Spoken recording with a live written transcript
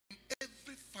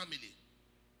family,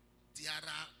 there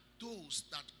are those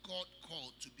that God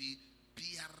called to be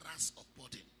bearers of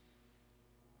burden.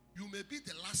 You may be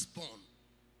the last born,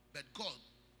 but God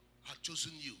has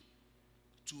chosen you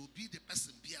to be the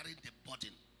person bearing the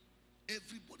burden.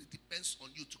 Everybody depends on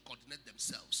you to coordinate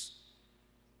themselves.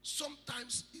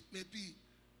 Sometimes it may be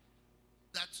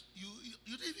that you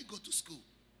didn't even go to school.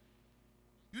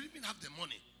 You didn't even have the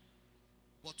money.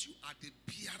 But you are the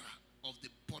bearer of the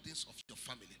burdens of your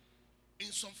family.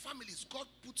 In some families, God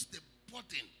puts the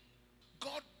burden.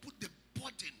 God put the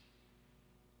burden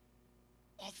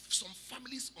of some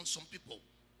families on some people.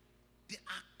 They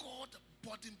are called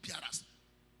burden bearers.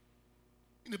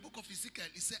 In the book of Ezekiel,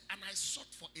 it said, and I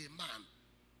sought for a man,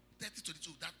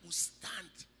 30:22, that will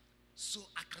stand so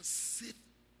I can save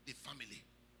the family.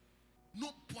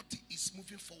 Nobody is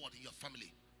moving forward in your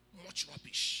family. Much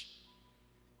rubbish.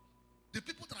 The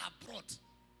people that are abroad,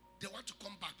 they want to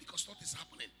come back because nothing is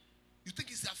happening. You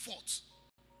think it's their fault.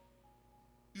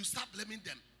 You start blaming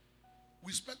them.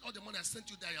 We spent all the money I sent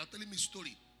you there. You're telling me a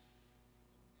story.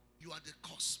 You are the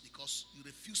cause because you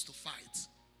refused to fight.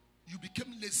 You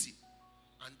became lazy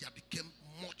and there became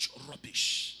much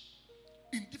rubbish.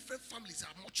 In different families, there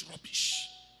are much rubbish.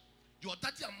 Your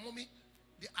daddy and mommy,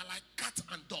 they are like cat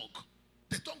and dog.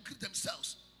 They don't greet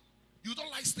themselves. You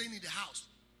don't like staying in the house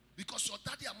because your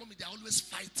daddy and mommy, they are always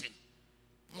fighting.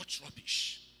 Much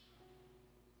rubbish.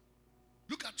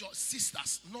 Look at your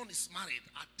sisters. None is married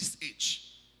at this age.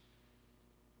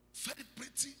 Very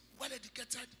pretty, well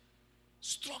educated,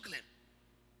 struggling.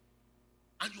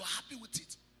 And you are happy with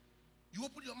it. You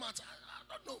open your mouth.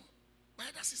 I don't know. My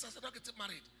other sisters are not getting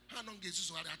married. How long is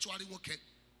this? Actually, okay.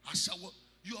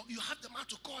 You have the mouth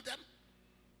to call them.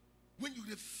 When you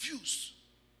refuse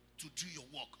to do your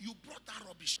work, you brought that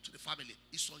rubbish to the family.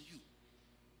 It's on you.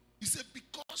 He said,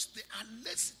 because they are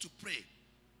lazy to pray,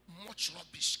 much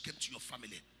rubbish came to your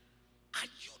family. Are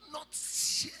you not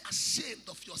ashamed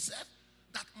of yourself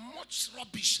that much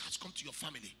rubbish has come to your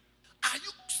family? Are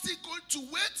you still going to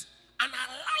wait and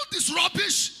allow this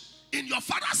rubbish in your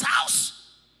father's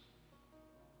house?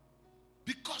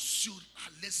 Because you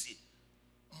are lazy,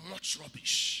 much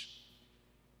rubbish.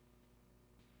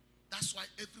 That's why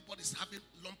everybody's having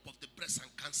lump of the breast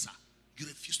and cancer. You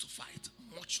refuse to fight.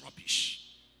 Much rubbish.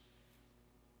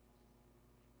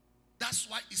 That's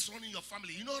why it's running your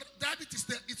family. You know, diabetes,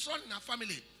 it's running in our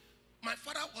family. My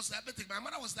father was diabetic. My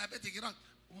mother was diabetic. You know,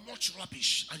 much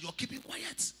rubbish. And you're keeping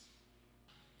quiet.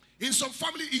 In some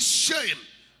family, it's shame.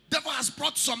 Devil has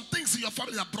brought some things in your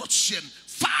family that brought shame.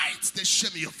 Fight the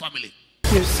shame in your family.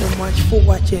 Thank you so much for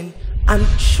watching. I'm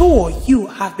sure you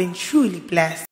have been truly blessed.